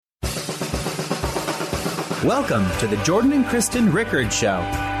Welcome to the Jordan and Kristen Rickards Show.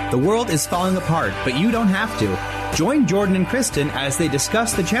 The world is falling apart, but you don't have to. Join Jordan and Kristen as they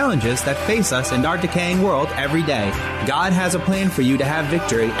discuss the challenges that face us in our decaying world every day. God has a plan for you to have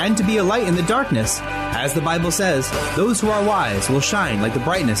victory and to be a light in the darkness. As the Bible says, those who are wise will shine like the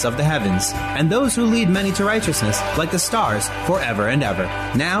brightness of the heavens, and those who lead many to righteousness like the stars forever and ever.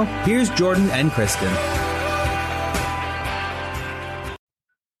 Now, here's Jordan and Kristen.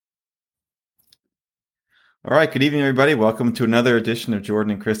 All right, good evening, everybody. Welcome to another edition of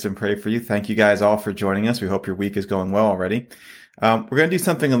Jordan and Kristen Pray For You. Thank you guys all for joining us. We hope your week is going well already. We're going to do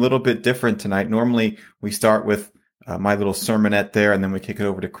something a little bit different tonight. Normally, we start with my little sermonette there, and then we kick it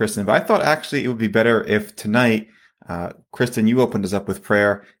over to Kristen. But I thought actually it would be better if tonight, Kristen, you opened us up with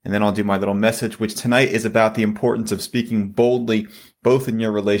prayer, and then I'll do my little message, which tonight is about the importance of speaking boldly, both in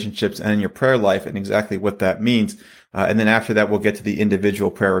your relationships and in your prayer life, and exactly what that means. And then after that, we'll get to the individual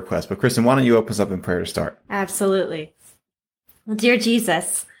prayer requests. But Kristen, why don't you open us up in prayer to start? Absolutely. Well, dear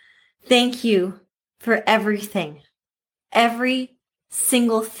Jesus, thank you for everything. Every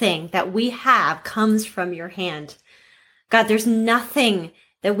single thing that we have comes from your hand. God, there's nothing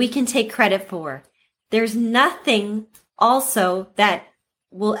that we can take credit for. There's nothing also that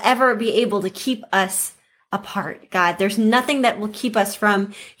will ever be able to keep us apart, God. There's nothing that will keep us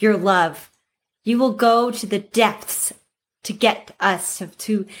from your love. You will go to the depths to get us,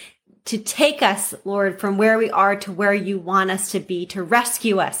 to take us, Lord, from where we are to where you want us to be, to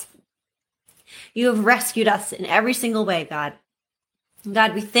rescue us. You have rescued us in every single way, God.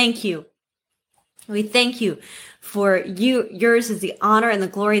 God, we thank you. We thank you for you. Yours is the honor and the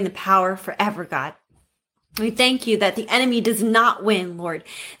glory and the power forever, God. We thank you that the enemy does not win, Lord,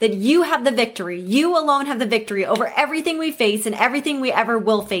 that you have the victory. You alone have the victory over everything we face and everything we ever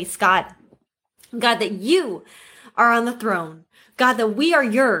will face, God. God, that you are on the throne. God, that we are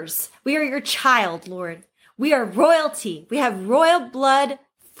yours. We are your child, Lord. We are royalty. We have royal blood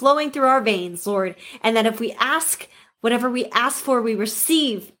flowing through our veins, Lord. And that if we ask whatever we ask for, we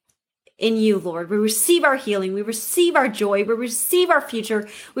receive in you, Lord. We receive our healing. We receive our joy. We receive our future.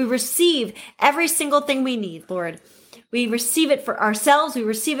 We receive every single thing we need, Lord. We receive it for ourselves. We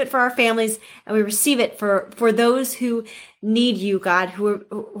receive it for our families. And we receive it for those who need you, God, who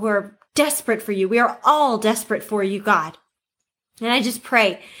are desperate for you. We are all desperate for you, God. And I just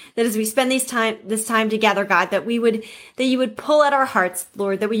pray that as we spend this time together, God, that you would pull at our hearts,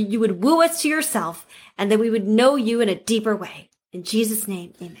 Lord, that you would woo us to yourself, and that we would know you in a deeper way. In Jesus'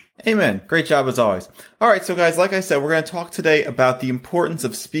 name, amen. Amen. Great job as always. All right, so guys, like I said, we're going to talk today about the importance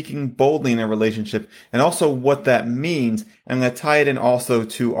of speaking boldly in a relationship and also what that means. And I'm going to tie it in also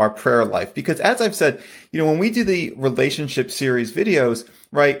to our prayer life. Because as I've said, when we do the relationship series videos,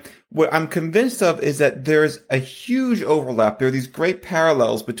 right, what I'm convinced of is that there's a huge overlap. There are these great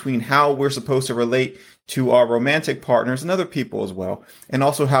parallels between how we're supposed to relate to our romantic partners and other people as well, and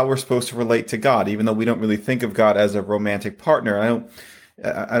also how we're supposed to relate to God, even though we don't really think of God as a romantic partner.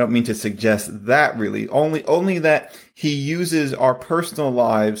 I don't mean to suggest that really, only that he uses our personal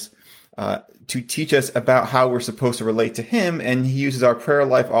lives to teach us about how we're supposed to relate to him, and he uses our prayer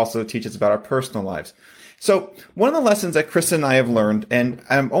life also to teach us about our personal lives. So one of the lessons that Kristen and I have learned, and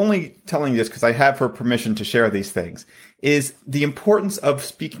I'm only telling you this because I have her permission to share these things, is the importance of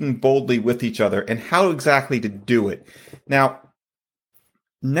speaking boldly with each other and how exactly to do it. Now,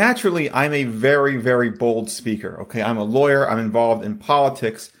 naturally, I'm a very, very bold speaker. Okay, I'm a lawyer. I'm involved in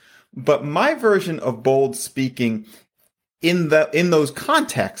politics, but my version of bold speaking in those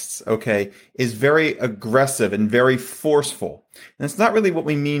contexts, okay, is very aggressive and very forceful. And it's not really what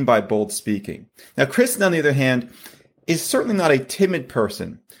we mean by bold speaking. Now, Kristen, on the other hand, is certainly not a timid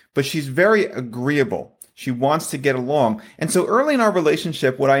person, but she's very agreeable. She wants to get along. And so early in our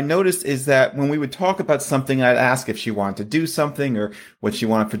relationship, what I noticed is that when we would talk about something, I'd ask if she wanted to do something or what she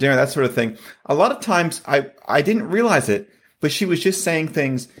wanted for dinner, that sort of thing. A lot of times I didn't realize it, but she was just saying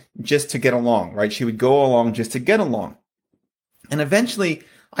things just to get along, right? She would go along just to get along. And eventually,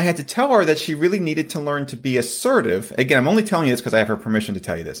 I had to tell her that she really needed to learn to be assertive. Again, I'm only telling you this because I have her permission to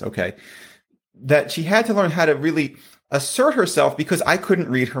tell you this, okay? That she had to learn how to really assert herself because I couldn't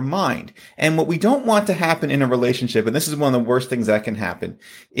read her mind. And what we don't want to happen in a relationship, and this is one of the worst things that can happen,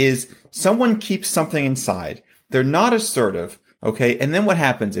 is someone keeps something inside. They're not assertive, okay? And then what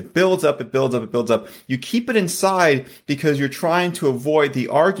happens? It builds up, it builds up, it builds up. You keep it inside because you're trying to avoid the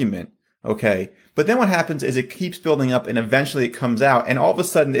argument, okay? But then what happens is it keeps building up and eventually it comes out, and all of a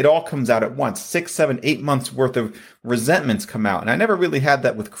sudden it all comes out at once. 6, 7, 8 months worth of resentments come out. And I never really had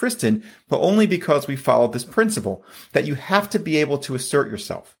that with Kristen, but only because we followed this principle that you have to be able to assert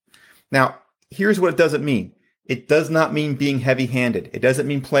yourself. Now, here's what it doesn't mean. it does not mean being heavy-handed. It doesn't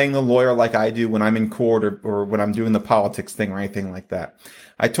mean playing the lawyer like I do when I'm in court or when I'm doing the politics thing or anything like that.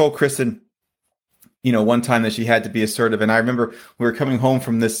 I told Kristen, one time that she had to be assertive. And I remember we were coming home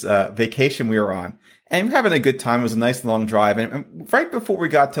from this vacation we were on, and we were having a good time. It was a nice long drive. And right before we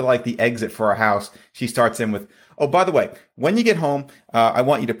got to like the exit for our house, she starts in with, "Oh, by the way, when you get home, I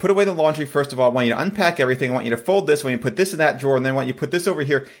want you to put away the laundry. First of all, I want you to unpack everything. I want you to fold this. I want you to put this in that drawer. And then I want you to put this over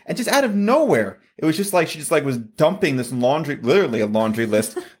here." And just out of nowhere, it was just like, she just like was dumping this literally a laundry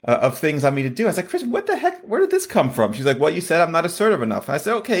list of things on me to do. I was like, "Chris, what the heck? Where did this come from?" She's like, "Well, you said I'm not assertive enough." And I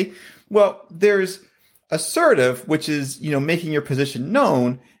said, "Okay, well, there's assertive, which is, making your position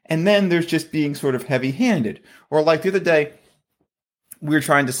known. And then there's just being sort of heavy-handed." Or like the other day, we were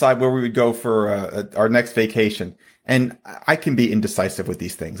trying to decide where we would go for our next vacation. And I can be indecisive with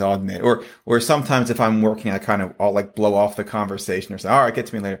these things, I'll admit. Or sometimes if I'm working, I'll like blow off the conversation or say, "All right, get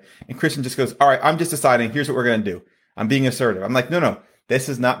to me later." And Christian just goes, "All right, I'm just deciding. Here's what we're going to do. I'm being assertive." I'm like, no. This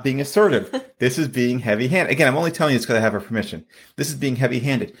is not being assertive. This is being heavy-handed. Again, I'm only telling you this because I have her permission. This is being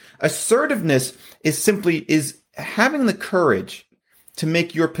heavy-handed. Assertiveness is having the courage to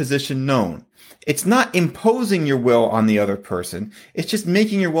make your position known. It's not imposing your will on the other person. It's just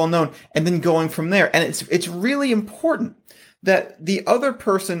making your will known and then going from there. And it's really important that the other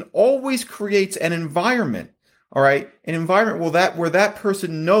person always creates an environment. All right, an environment where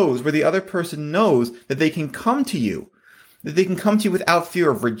the other person knows that they can come to you. That they can come to you without fear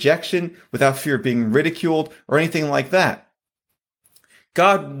of rejection, without fear of being ridiculed, or anything like that.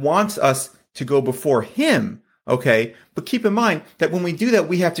 God wants us to go before Him, okay? But keep in mind that when we do that,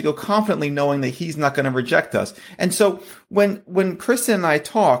 we have to go confidently knowing that He's not going to reject us. And so when Kristen and I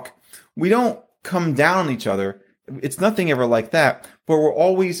talk, we don't come down on each other. It's nothing ever like that, but we're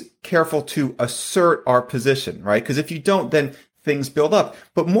always careful to assert our position, right? Because if you don't, then things build up.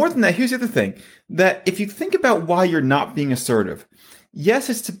 But more than that, here's the other thing, that if you think about why you're not being assertive,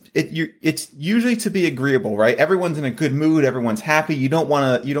 yes, it's usually to be agreeable, right? Everyone's in a good mood. Everyone's happy. You don't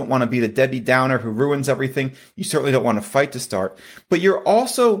want to be the Debbie Downer who ruins everything. You certainly don't want to fight to start, but you're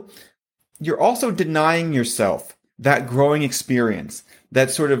also denying yourself that growing experience, that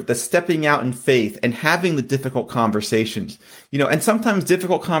sort of the stepping out in faith and having the difficult conversations, and sometimes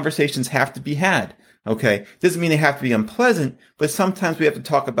difficult conversations have to be had. Okay. Doesn't mean they have to be unpleasant, but sometimes we have to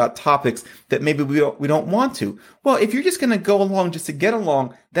talk about topics that maybe we don't want to. Well, if you're just going to go along just to get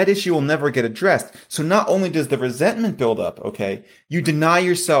along, that issue will never get addressed. So not only does the resentment build up, okay, you deny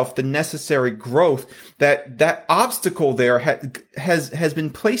yourself the necessary growth that obstacle there has been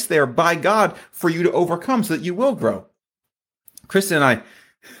placed there by God for you to overcome so that you will grow. Kristen and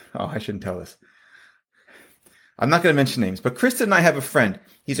I shouldn't tell this. I'm not going to mention names, but Kristen and I have a friend.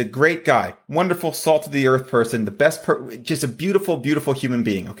 He's a great guy, wonderful, salt of the earth person, the best, just a beautiful, beautiful human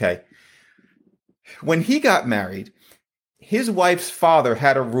being. Okay. When he got married, his wife's father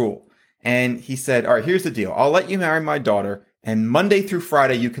had a rule, and he said, "All right, here's the deal. I'll let you marry my daughter, and Monday through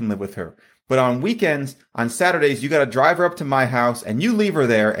Friday you can live with her. But on weekends, on Saturdays, you got to drive her up to my house, and you leave her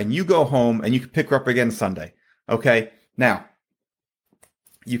there, and you go home, and you can pick her up again Sunday." Okay. Now,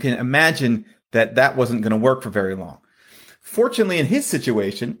 you can imagine that wasn't going to work for very long. Fortunately, in his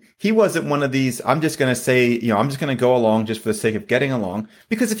situation, he wasn't one of these, I'm just going to say, I'm just going to go along just for the sake of getting along.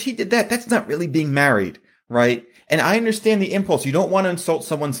 Because if he did that, that's not really being married, right? And I understand the impulse. You don't want to insult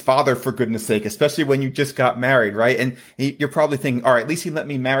someone's father, for goodness sake, especially when you just got married, right? And you're probably thinking, all right, at least he let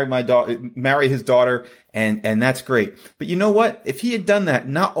me marry his daughter, and that's great. But you know what? If he had done that,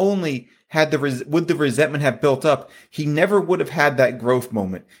 not only would the resentment have built up, he never would have had that growth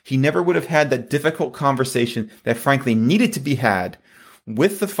moment. He never would have had that difficult conversation that frankly needed to be had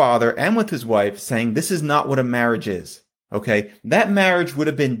with the father and with his wife, saying, this is not what a marriage is. Okay. That marriage would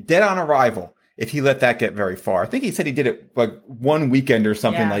have been dead on arrival if he let that get very far. I think he said he did it like one weekend or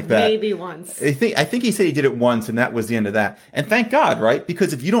something like that. Maybe once. I think he said he did it once, and that was the end of that. And thank God, right?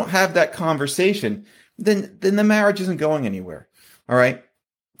 Because if you don't have that conversation, then the marriage isn't going anywhere. All right.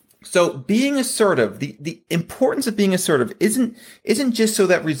 So being assertive, the importance of being assertive isn't just so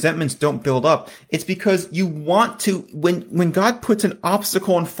that resentments don't build up. It's because you want to, when God puts an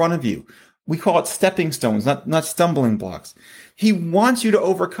obstacle in front of you, we call it stepping stones, not stumbling blocks. He wants you to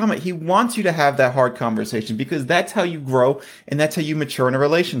overcome it. He wants you to have that hard conversation because that's how you grow and that's how you mature in a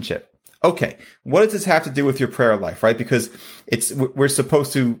relationship. Okay. What does this have to do with your prayer life, right? Because this is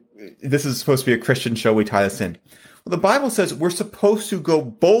supposed to be a Christian show. We tie this in. Well, the Bible says we're supposed to go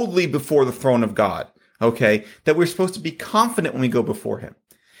boldly before the throne of God, okay? That we're supposed to be confident when we go before Him.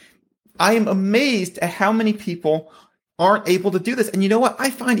 I am amazed at how many people aren't able to do this. And you know what?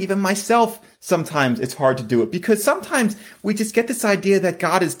 I find even myself sometimes it's hard to do it because sometimes we just get this idea that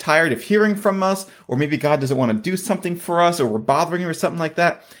God is tired of hearing from us, or maybe God doesn't want to do something for us, or we're bothering him or something like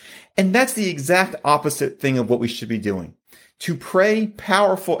that. And that's the exact opposite thing of what we should be doing. To pray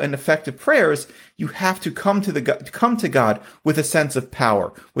powerful and effective prayers, you have to come to God with a sense of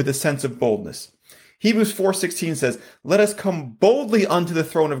power, with a sense of boldness. Hebrews 4:16 says, "Let us come boldly unto the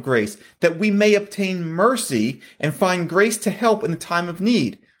throne of grace, that we may obtain mercy and find grace to help in the time of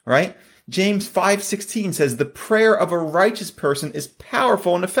need." Right? James 5:16 says, "The prayer of a righteous person is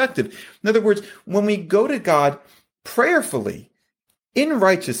powerful and effective." In other words, when we go to God prayerfully, in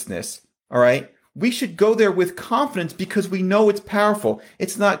righteousness, all right, we should go there with confidence because we know it's powerful.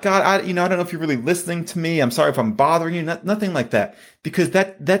 It's not, God, I don't know if you're really listening to me. I'm sorry if I'm bothering you. Nothing like that. Because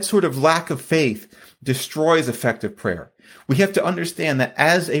that sort of lack of faith destroys effective prayer. We have to understand that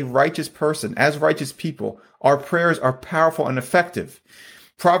as a righteous person, as righteous people, our prayers are powerful and effective.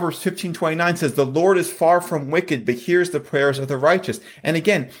 Proverbs 15:29 says, "The Lord is far from wicked, but hears the prayers of the righteous." And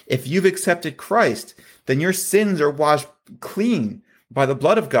again, if you've accepted Christ, then your sins are washed clean by the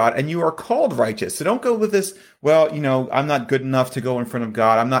blood of God, and you are called righteous. So don't go with this, well, I'm not good enough to go in front of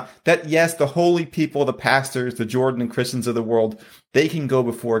God. I'm not that. Yes, the holy people, the pastors, the Jordan and Christians of the world, they can go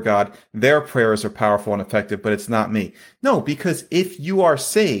before God. Their prayers are powerful and effective, but it's not me. No, because if you are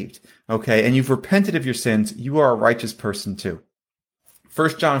saved, okay, and you've repented of your sins, you are a righteous person too.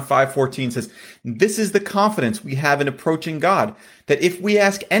 1 John 5:14 says, "This is the confidence we have in approaching God, that if we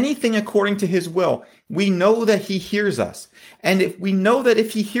ask anything according to his will, we know that he hears us. And if we know that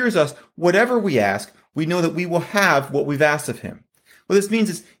if he hears us, whatever we ask, we know that we will have what we've asked of him." What this means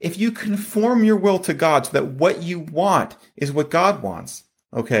is if you conform your will to God so that what you want is what God wants,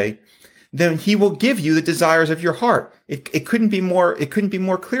 okay, then he will give you the desires of your heart. It couldn't be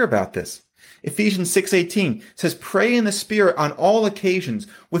more clear about this. Ephesians 6:18 says, "Pray in the Spirit on all occasions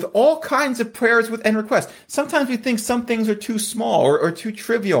with all kinds of prayers and requests." Sometimes we think some things are too small or too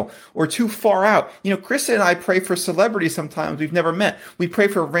trivial or too far out. Krista and I pray for celebrities sometimes we've never met. We pray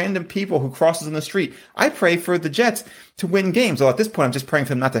for random people who cross us in the street. I pray for the Jets to win games. Well, at this point, I'm just praying for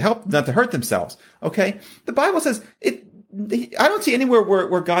them not to hurt themselves. Okay? The Bible says I don't see anywhere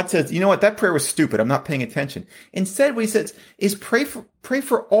where God says, "You know what, that prayer was stupid. I'm not paying attention." Instead, what he says is pray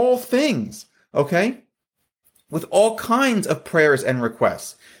for all things. Okay? With all kinds of prayers and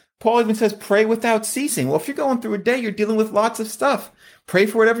requests. Paul even says pray without ceasing. Well, if you're going through a day, you're dealing with lots of stuff. Pray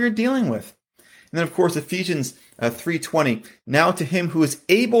for whatever you're dealing with. And then, of course, Ephesians 3:20, "Now to him who is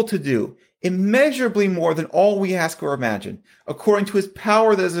able to do immeasurably more than all we ask or imagine, according to his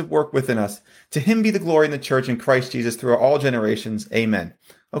power that is at work within us, to him be the glory in the church in Christ Jesus throughout all generations. Amen."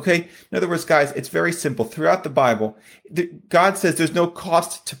 Okay? In other words, guys, it's very simple. Throughout the Bible, God says there's no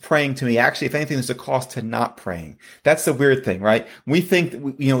cost to praying to me. Actually, if anything, there's a cost to not praying. That's the weird thing, right? We think,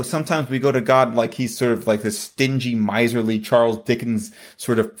 sometimes we go to God like he's sort of like this stingy, miserly Charles Dickens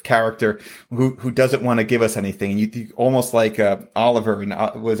sort of character who doesn't want to give us anything. And you almost like Oliver, and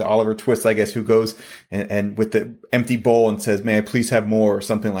was Oliver Twist, I guess, who goes and with the empty bowl and says, "May I please have more," or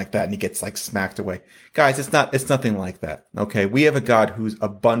something like that. And he gets like smacked away. Guys, it's nothing like that. Okay. We have a God who's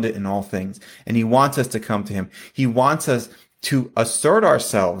abundant in all things, and he wants us to come to him. He wants us to assert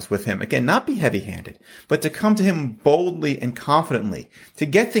ourselves with him. Again, not be heavy-handed, but to come to him boldly and confidently, to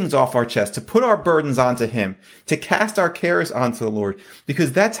get things off our chest, to put our burdens onto him, to cast our cares onto the Lord,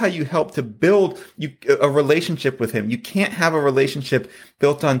 because that's how you help to build a relationship with him. You can't have a relationship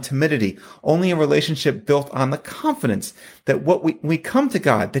built on timidity, only a relationship built on the confidence that we come to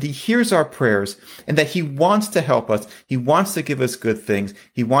God, that he hears our prayers, and that he wants to help us. He wants to give us good things.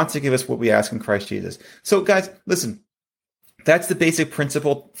 He wants to give us what we ask in Christ Jesus. So guys, listen. That's the basic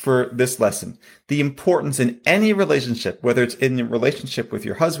principle for this lesson. The importance in any relationship, whether it's in a relationship with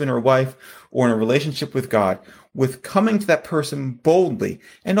your husband or wife or in a relationship with God, with coming to that person boldly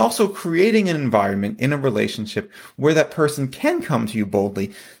and also creating an environment in a relationship where that person can come to you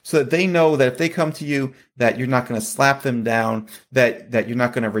boldly so that they know that if they come to you, that you're not going to slap them down, that you're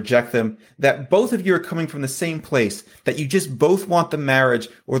not going to reject them, that both of you are coming from the same place, that you just both want the marriage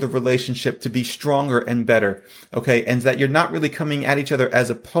or the relationship to be stronger and better, okay? And that you're not really coming at each other as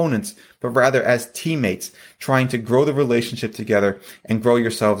opponents, but rather as teammates, trying to grow the relationship together and grow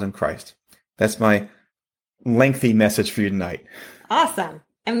yourselves in Christ. That's my lengthy message for you tonight. Awesome.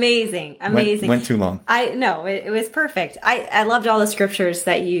 Amazing. Went too long. I know it was perfect. I loved all the scriptures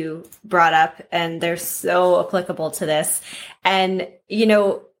that you brought up, and they're so applicable to this. And,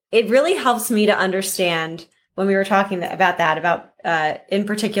 it really helps me to understand when we were talking about in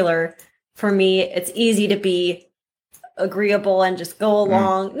particular, for me, it's easy to be agreeable and just go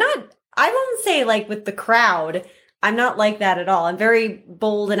along. I won't say like with the crowd, I'm not like that at all. I'm very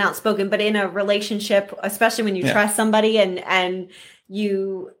bold and outspoken, but in a relationship, especially when you trust somebody and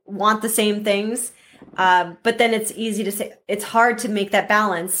you want the same things, but then it's easy to say, it's hard to make that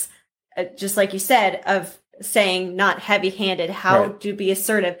balance, just like you said, of saying not heavy-handed, how to be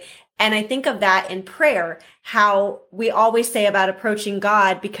assertive. And I think of that in prayer, how we always say about approaching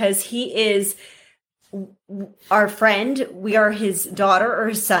God, because he is our friend, we are his daughter or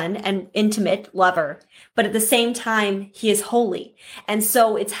his son, and intimate lover. But at the same time, he is holy. And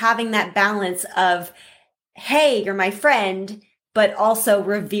so it's having that balance of, hey, you're my friend, but also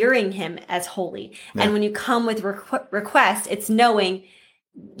revering him as holy. Yeah. And when you come with request, it's knowing,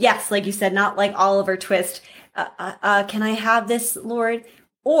 yes, like you said, not like Oliver Twist, can I have this, Lord?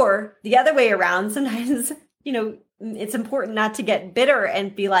 Or the other way around, sometimes, it's important not to get bitter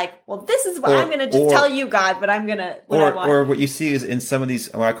and be like, well, this is what I'm going to just tell you, God, what I want. Or what you see is in some of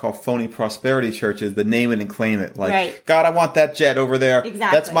these, what I call phony prosperity churches, the name it and claim it. Like, God, I want that jet over there. Exactly.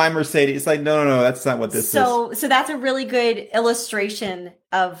 That's my Mercedes. It's like, no, that's not what this is. So that's a really good illustration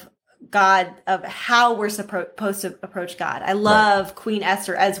of God, of how we're supposed to approach God. I love Queen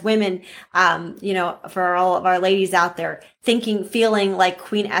Esther. As women, for all of our ladies out there, feeling like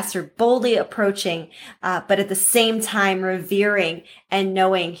Queen Esther, boldly approaching, but at the same time revering and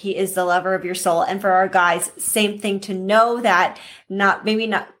knowing he is the lover of your soul. And for our guys, same thing, to know that maybe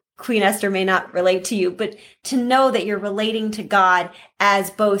not Queen Esther may not relate to you, but to know that you're relating to God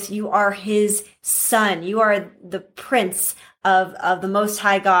as both you are his son, you are the prince of the Most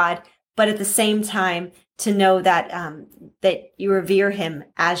High God, but at the same time to know that that you revere him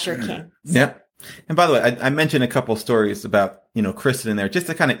as your king. So. Yeah. And by the way, I mentioned a couple stories about, Kristen in there, just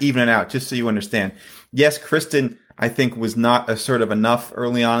to kind of even it out, just so you understand. Yes, Kristen, I think, was not assertive enough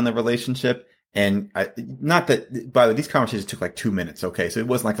early on in the relationship. And not that, by the way, these conversations took like 2 minutes. Okay. So it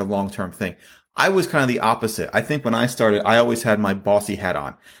wasn't like a long-term thing. I was kind of the opposite. I think when I started, I always had my bossy hat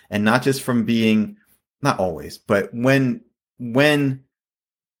on, and not just from being, not always, but when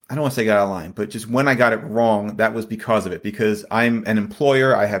I don't want to say got out of line, but just when I got it wrong, that was because of it. Because I'm an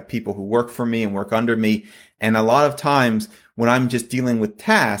employer, I have people who work for me and work under me. And a lot of times when I'm just dealing with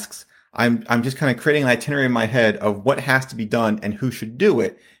tasks, I'm just kind of creating an itinerary in my head of what has to be done and who should do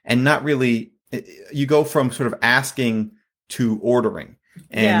it. And not really, you go from sort of asking to ordering.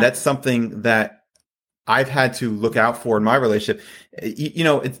 And that's something that I've had to look out for in my relationship.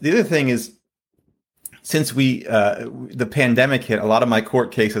 The other thing is, since the pandemic hit, a lot of my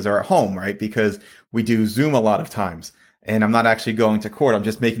court cases are at home, right? Because we do Zoom a lot of times, and I'm not actually going to court. I'm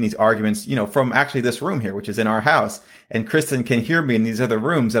just making these arguments, from actually this room here, which is in our house. And Kristen can hear me in these other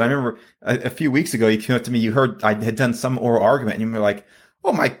rooms. And I remember a few weeks ago, you came up to me, you heard I had done some oral argument, and you were like,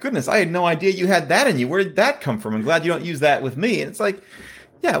 oh my goodness, I had no idea you had that in you. Where did that come from? I'm glad you don't use that with me. And it's like,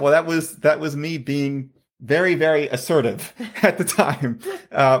 yeah, well, that was me being very, very assertive at the time.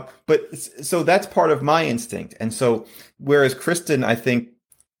 But so that's part of my instinct. And so, whereas Kristen, I think,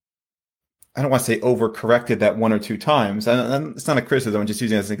 I don't want to say overcorrected that one or two times. And it's not a criticism. I'm just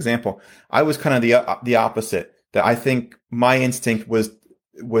using it as an example. I was kind of the opposite, that I think my instinct was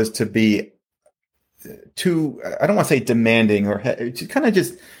to be too, I don't want to say demanding, or to kind of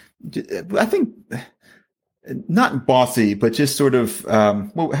just, I think, not bossy, but just sort of,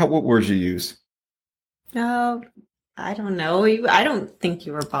 what words you use? No, I don't know. I don't think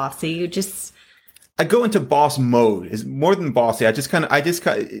you were bossy. You just, I go into boss mode. Is more than bossy.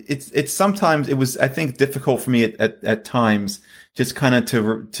 It's sometimes it was, I think, difficult for me at times, just kind of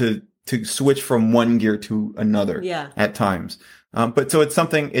to switch from one gear to another. Yeah. At times. But so it's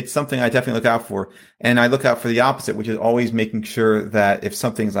something I definitely look out for. And I look out for the opposite, which is always making sure that if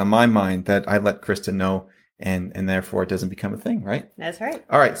something's on my mind, that I let Kristen know. And therefore it doesn't become a thing, right? That's right.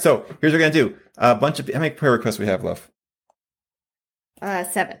 All right. So here's what we're going to do. How many prayer requests we have, love?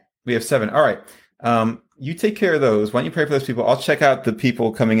 7. We have 7. All right. You take care of those. Why don't you pray for those people? I'll check out the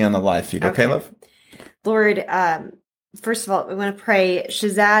people coming in on the live feed. Okay, love? Lord, first of all, we want to pray.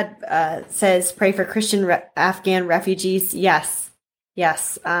 Shazad says, pray for Christian Afghan refugees. Yes.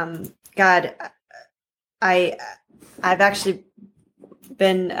 God, I've actually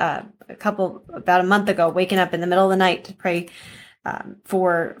been about a month ago, waking up in the middle of the night to pray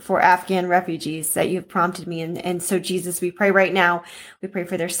for Afghan refugees that you've prompted me. And so, Jesus, we pray right now. We pray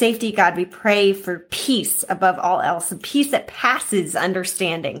for their safety. God, we pray for peace above all else, a peace that passes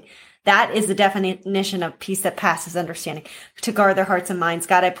understanding. That is the definition of peace that passes understanding, to guard their hearts and minds.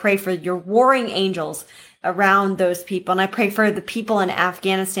 God, I pray for your warring angels around those people. And I pray for the people in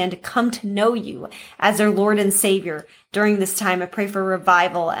Afghanistan to come to know you as their Lord and Savior during this time. I pray for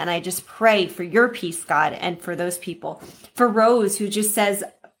revival, and I just pray for your peace, God, and for those people. For Rose, who just says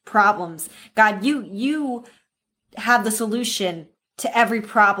problems. God, you have the solution to every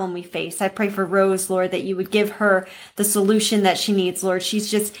problem we face. I pray for Rose, Lord, that you would give her the solution that she needs, Lord.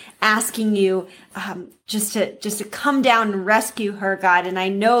 She's just asking you just to come down and rescue her, God. And I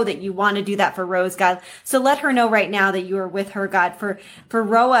know that you want to do that for Rose, God. So let her know right now that you are with her, God. For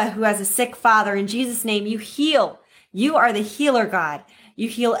Roa, who has a sick father, in Jesus' name, you heal. You are the healer, God. You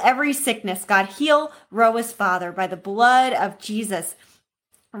heal every sickness, God. Heal Roa's father by the blood of Jesus.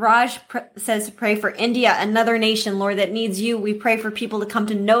 Raj says to pray for India, another nation, Lord, that needs you. We pray for people to come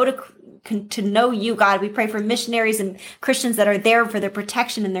to know you, God. We pray for missionaries and Christians that are there for their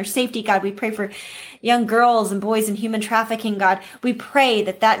protection and their safety, God. We pray for young girls and boys in human trafficking, God. We pray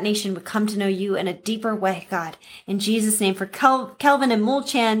that that nation would come to know you in a deeper way, God. In Jesus' name, for Kelvin and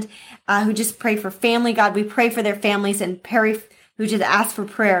Mulchand, who just pray for family, God. We pray for their families, and Perry, who just asked for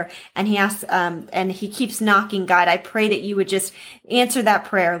prayer, and he asks, and he keeps knocking, God. I pray that you would just answer that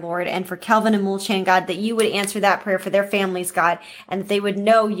prayer, Lord. And for Kelvin and Mulchan, God, that you would answer that prayer for their families, God, and that they would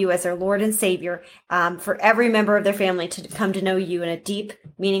know you as their Lord and Savior, for every member of their family to come to know you in a deep,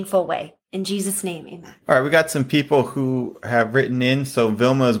 meaningful way. In Jesus' name, amen. All right, we got some people who have written in. So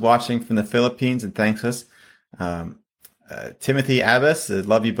Vilma is watching from the Philippines and thanks us. Timothy Abbas,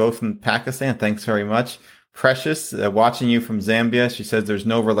 love you both from Pakistan. Thanks very much. Precious, watching you from Zambia. She says there's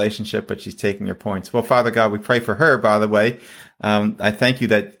no relationship, but she's taking your points. Well, Father God, we pray for her, by the way. I thank you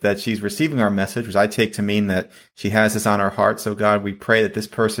that she's receiving our message, which I take to mean that she has this on her heart. So God, we pray that this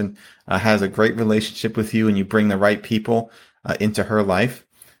person has a great relationship with you and you bring the right people into her life.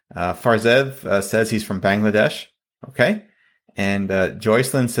 Farzev says he's from Bangladesh. Okay. And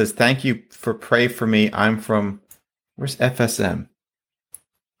Joycelyn says, thank you for praying for me. I'm from, where's FSM?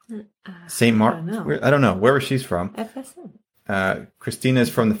 St. Mark? I don't know. Wherever she's from. FSM. Christina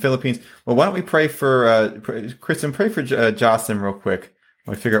is from the Philippines. Well, why don't we pray for, Kristen, pray for Jocelyn real quick.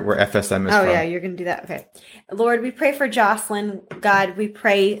 We figure out where FSM is from. Oh, yeah, you're going to do that. Okay. Lord, we pray for Jocelyn. God, we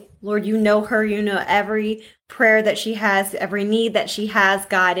pray, Lord, you know her. You know every prayer that she has, every need that she has,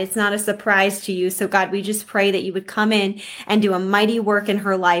 God. It's not a surprise to you. So, God, we just pray that you would come in and do a mighty work in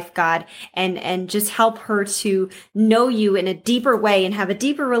her life, God, and just help her to know you in a deeper way and have a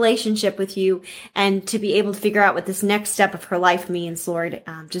deeper relationship with you, and to be able to figure out what this next step of her life means, Lord.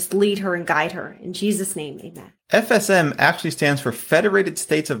 Just lead her and guide her. In Jesus' name, amen. FSM actually stands for Federated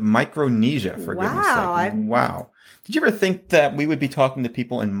States of Micronesia, for goodness sake. Wow. Did you ever think that we would be talking to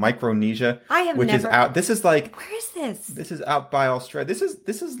people in Micronesia? I have which never. Is out. This is like. Where is this? This is out by Australia.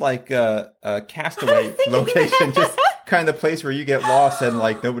 This is like a castaway location, just kind of the place where you get lost and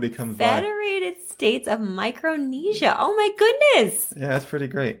like nobody comes by. Federated States of Micronesia. Oh my goodness. Yeah, that's pretty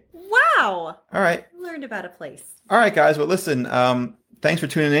great. Wow. All right. I learned about a place. All right, guys. Well, listen. Thanks for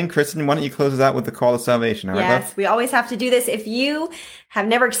tuning in. Kristen, why don't you close us out with the call to salvation? All right, yes, love? We always have to do this. If you have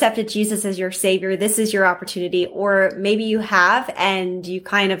never accepted Jesus as your Savior, this is your opportunity. Or maybe you have and you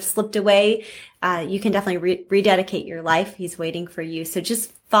kind of slipped away. You can definitely rededicate your life. He's waiting for you. So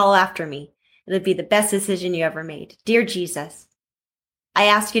just follow after me. It'll be the best decision you ever made. Dear Jesus, I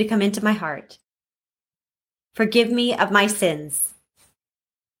ask you to come into my heart. Forgive me of my sins.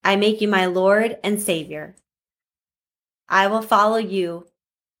 I make you my Lord and Savior. I will follow you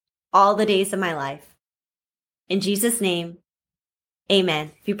all the days of my life. In Jesus' name,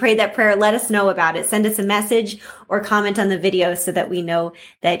 amen. If you prayed that prayer, let us know about it. Send us a message or comment on the video so that we know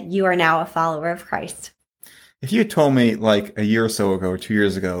that you are now a follower of Christ. If you had told me like a year or so ago or 2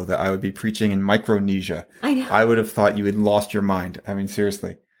 years ago that I would be preaching in Micronesia, I would have thought you had lost your mind. I mean,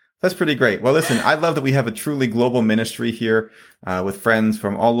 seriously. That's pretty great. Well, listen, I love that we have a truly global ministry here with friends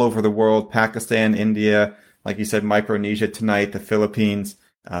from all over the world, Pakistan, India, like you said, Micronesia tonight, the Philippines,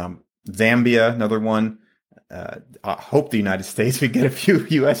 Zambia, another one. I hope the United States. We get a few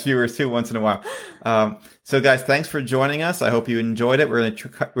U.S. viewers too once in a while. So, guys, thanks for joining us. I hope you enjoyed it. We're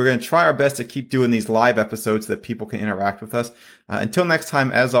going to try our best to keep doing these live episodes so that people can interact with us. Until next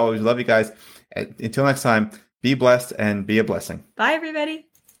time, as always, love you guys. Until next time, be blessed and be a blessing. Bye, everybody.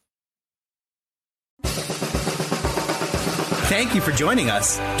 Thank you for joining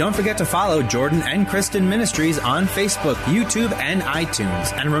us. Don't forget to follow Jordan and Kristen Ministries on Facebook, YouTube, and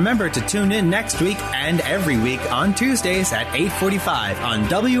iTunes. And remember to tune in next week and every week on Tuesdays at 8:45 on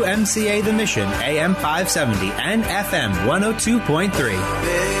WMCA The Mission, AM 570 and FM 102.3.